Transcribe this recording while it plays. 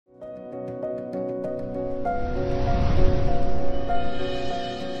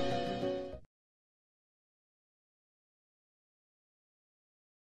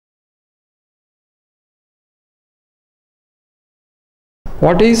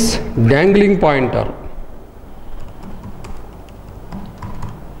What is dangling pointer?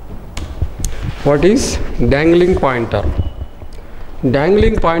 What is dangling pointer?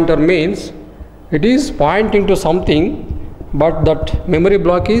 Dangling pointer means it is pointing to something, but that memory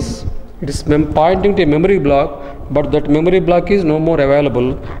block is, pointing to a memory block, but that memory block is no more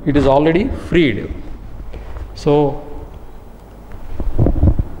available. It is already freed. So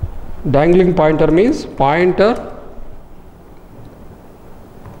dangling pointer means pointer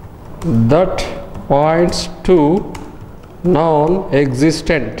that points to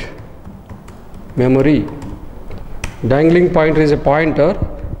non-existent memory. Dangling pointer is a pointer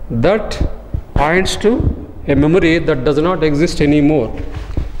that points to a memory that does not exist anymore.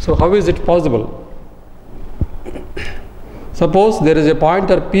 So how is it possible? Suppose there is a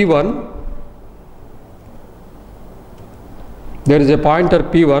pointer P1. There is a pointer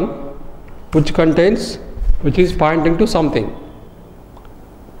P1 which is pointing to something.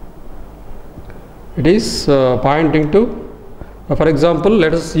 It is pointing to, for example,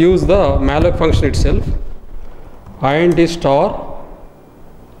 let us use the malloc function itself. Int star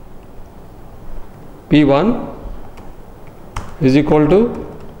P1 is equal to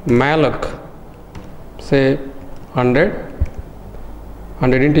malloc, say 100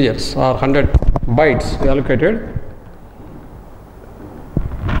 integers or 100 bytes allocated.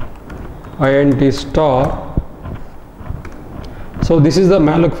 Int star. So this is the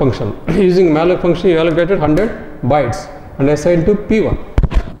malloc function. Using malloc function you allocated 100 bytes and assigned to P1.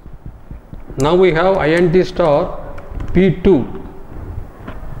 Now we have int star P2.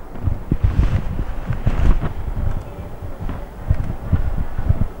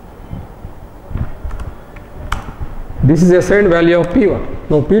 This is assigned value of P1.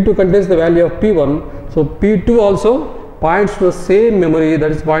 Now P2 contains the value of P1. So P2 also points to the same memory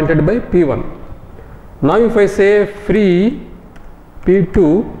that is pointed by P1. Now if I say free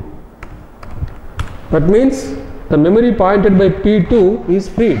P2, that means the memory pointed by P2 is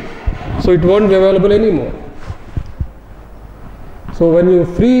freed. So it won't be available anymore. So when you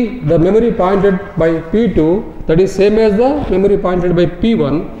free the memory pointed by P2, that is same as the memory pointed by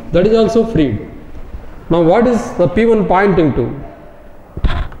P1, that is also freed. Now what is the P1 pointing to?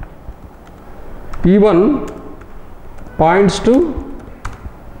 P1 points to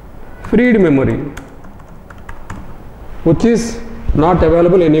freed memory, which is not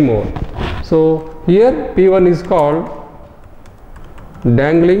available anymore. So here P1 is called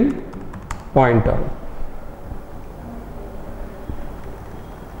dangling pointer.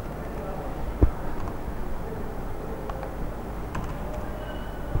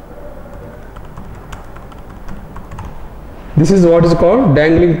 This is what is called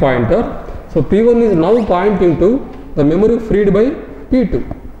dangling pointer. So P1 is now pointing to the memory freed by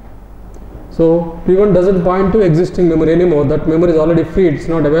P2. So P1 doesn't point to existing memory anymore. That memory is already freed, it's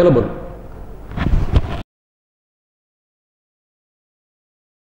not available.